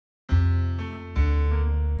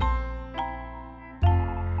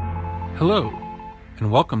Hello,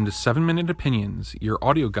 and welcome to 7-Minute Opinions, your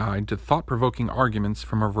audio guide to thought-provoking arguments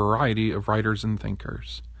from a variety of writers and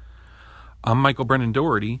thinkers. I'm Michael Brennan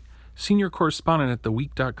Doherty, senior correspondent at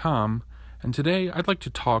theweek.com, and today I'd like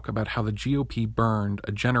to talk about how the GOP burned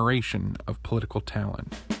a generation of political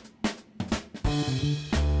talent.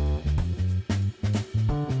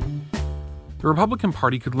 The Republican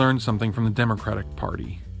Party could learn something from the Democratic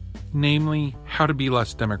Party, namely, how to be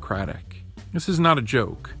less democratic. This is not a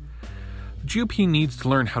joke. The GOP needs to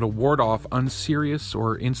learn how to ward off unserious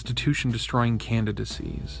or institution-destroying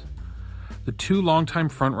candidacies. The two longtime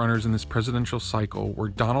frontrunners in this presidential cycle were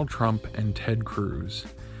Donald Trump and Ted Cruz.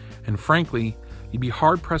 And frankly, you'd be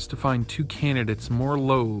hard-pressed to find two candidates more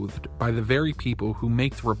loathed by the very people who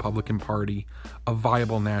make the Republican Party a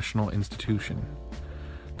viable national institution.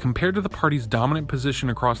 Compared to the party's dominant position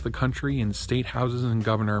across the country in state houses and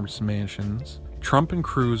governor's mansions, Trump and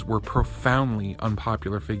Cruz were profoundly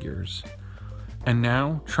unpopular figures. And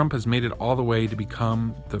now, Trump has made it all the way to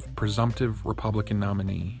become the presumptive Republican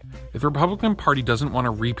nominee. If the Republican Party doesn't want a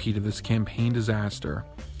repeat of this campaign disaster,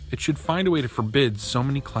 it should find a way to forbid so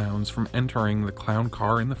many clowns from entering the clown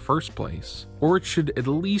car in the first place. Or it should at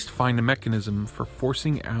least find a mechanism for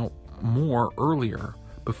forcing out more earlier,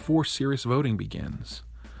 before serious voting begins.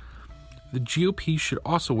 The GOP should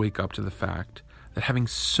also wake up to the fact that having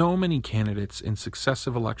so many candidates in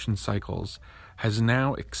successive election cycles has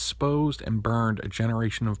now exposed and burned a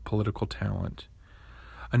generation of political talent.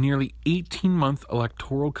 A nearly 18-month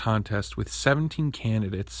electoral contest with 17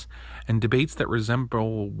 candidates and debates that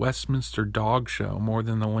resemble Westminster dog show more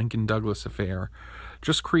than the Lincoln-Douglas affair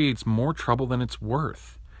just creates more trouble than it's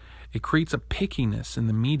worth. It creates a pickiness in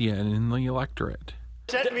the media and in the electorate.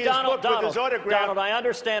 Donald, I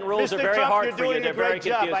understand rules Mr. are very Trump, hard you're for you. doing They're a very great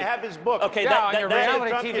job. confusing. I have his book. Okay, on that your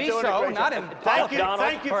reality TV show, not in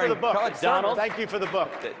Thank you for the book. Donald, thank you for the book.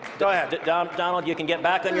 Go ahead. Donald, you can get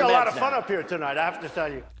back on your meds a lot of now. fun up here tonight, I have to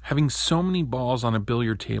tell you. Having so many balls on a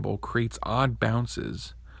billiard table creates odd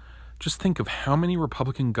bounces. Just think of how many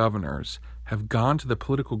Republican governors have gone to the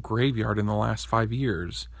political graveyard in the last 5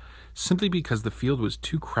 years, simply because the field was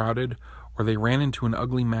too crowded or they ran into an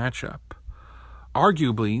ugly matchup.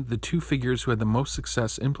 Arguably, the two figures who had the most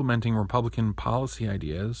success implementing Republican policy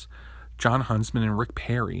ideas, Jon Huntsman and Rick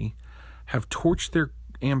Perry, have torched their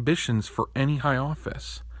ambitions for any high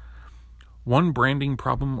office. One branding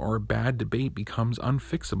problem or a bad debate becomes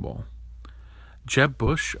unfixable. Jeb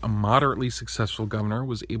Bush, a moderately successful governor,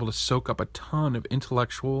 was able to soak up a ton of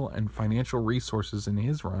intellectual and financial resources in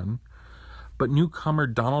his run, but newcomer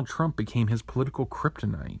Donald Trump became his political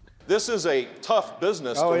kryptonite. This is a tough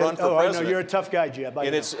business to run for president. I know. You're a tough guy, Jeb.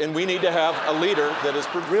 And we need to have a leader that is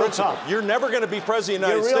real principled. tough. You're never going to be president of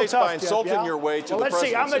the United States by insulting your way to the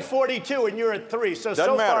presidency. Let's see. I'm at 42 and you're at 3, so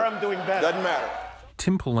far I'm doing better. Doesn't matter.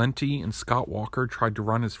 Tim Pawlenty and Scott Walker tried to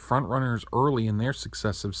run as frontrunners early in their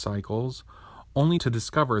successive cycles, only to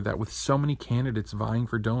discover that with so many candidates vying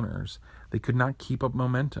for donors, they could not keep up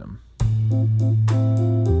momentum.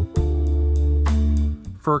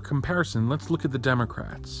 For a comparison, let's look at the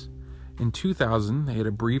Democrats. In 2000, they had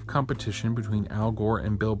a brief competition between Al Gore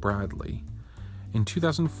and Bill Bradley. In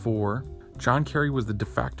 2004, John Kerry was the de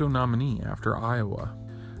facto nominee after Iowa.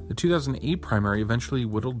 The 2008 primary eventually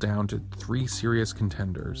whittled down to 3 serious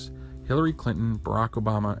contenders: Hillary Clinton, Barack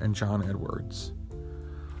Obama, and John Edwards.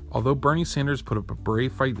 Although Bernie Sanders put up a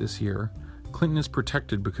brave fight this year, Clinton is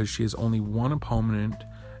protected because she has only one opponent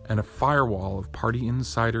and a firewall of party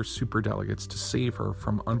insider superdelegates to save her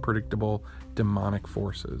from unpredictable demonic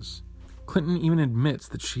forces. Clinton even admits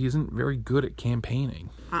that she isn't very good at campaigning.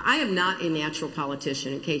 I am not a natural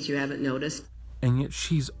politician, in case you haven't noticed. And yet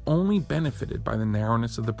she's only benefited by the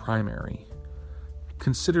narrowness of the primary.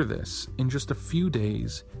 Consider this. In just a few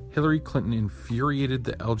days, Hillary Clinton infuriated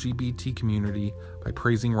the LGBT community by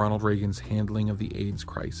praising Ronald Reagan's handling of the AIDS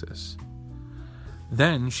crisis.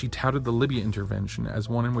 Then she touted the Libya intervention as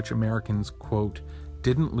one in which Americans, quote,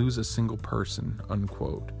 didn't lose a single person,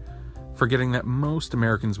 unquote, forgetting that most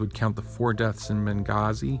Americans would count the 4 deaths in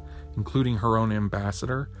Benghazi, including her own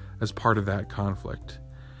ambassador, as part of that conflict.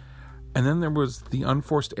 And then there was the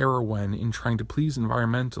unforced error when, in trying to please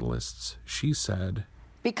environmentalists, she said,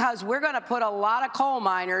 Because we're going to put a lot of coal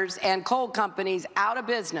miners and coal companies out of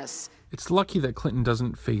business. It's lucky that Clinton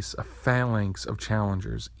doesn't face a phalanx of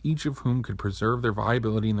challengers, each of whom could preserve their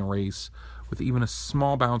viability in the race with even a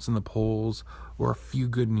small bounce in the polls or a few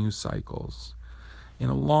good news cycles. In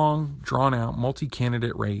a long, drawn-out,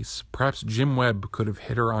 multi-candidate race, perhaps Jim Webb could have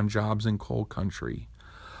hit her on jobs in coal country.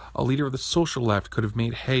 A leader of the social left could have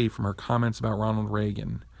made hay from her comments about Ronald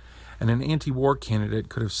Reagan, and an anti-war candidate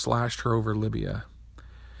could have slashed her over Libya.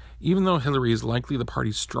 Even though Hillary is likely the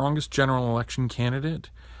party's strongest general election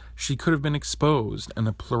candidate, she could have been exposed, and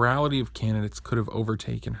the plurality of candidates could have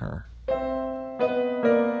overtaken her.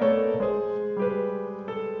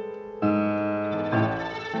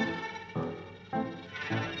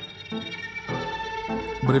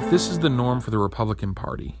 But if this is the norm for the Republican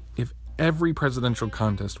Party, if every presidential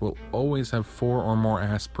contest will always have 4 or more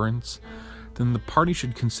aspirants, then the party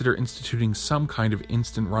should consider instituting some kind of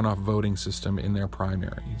instant runoff voting system in their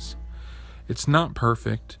primaries. It's not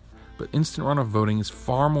perfect, but instant runoff voting is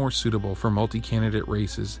far more suitable for multi-candidate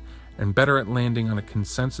races and better at landing on a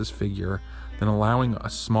consensus figure than allowing a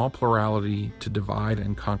small plurality to divide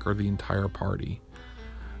and conquer the entire party.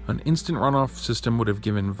 An instant runoff system would have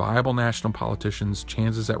given viable national politicians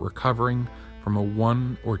chances at recovering from a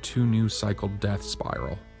 1 or 2 news cycle death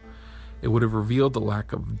spiral. It would have revealed the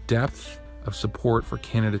lack of depth of support for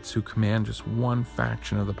candidates who command just one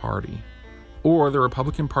faction of the party. Or the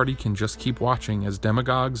Republican Party can just keep watching as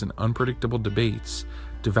demagogues and unpredictable debates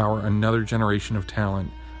devour another generation of talent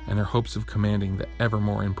and their hopes of commanding the ever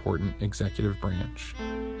more important executive branch.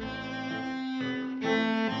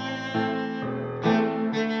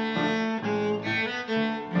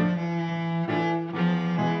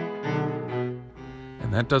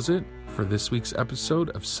 And that does it for this week's episode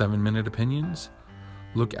of 7-Minute Opinions.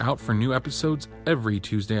 Look out for new episodes every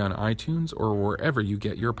Tuesday on iTunes or wherever you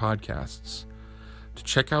get your podcasts. To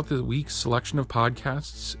check out the week's selection of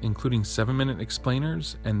podcasts, including 7-Minute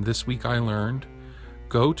Explainers and This Week I Learned,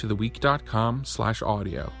 go to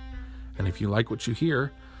theweek.com/audio. And if you like what you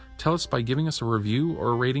hear, tell us by giving us a review or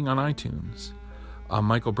a rating on iTunes. I'm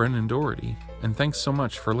Michael Brendan Doherty, and thanks so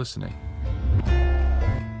much for listening.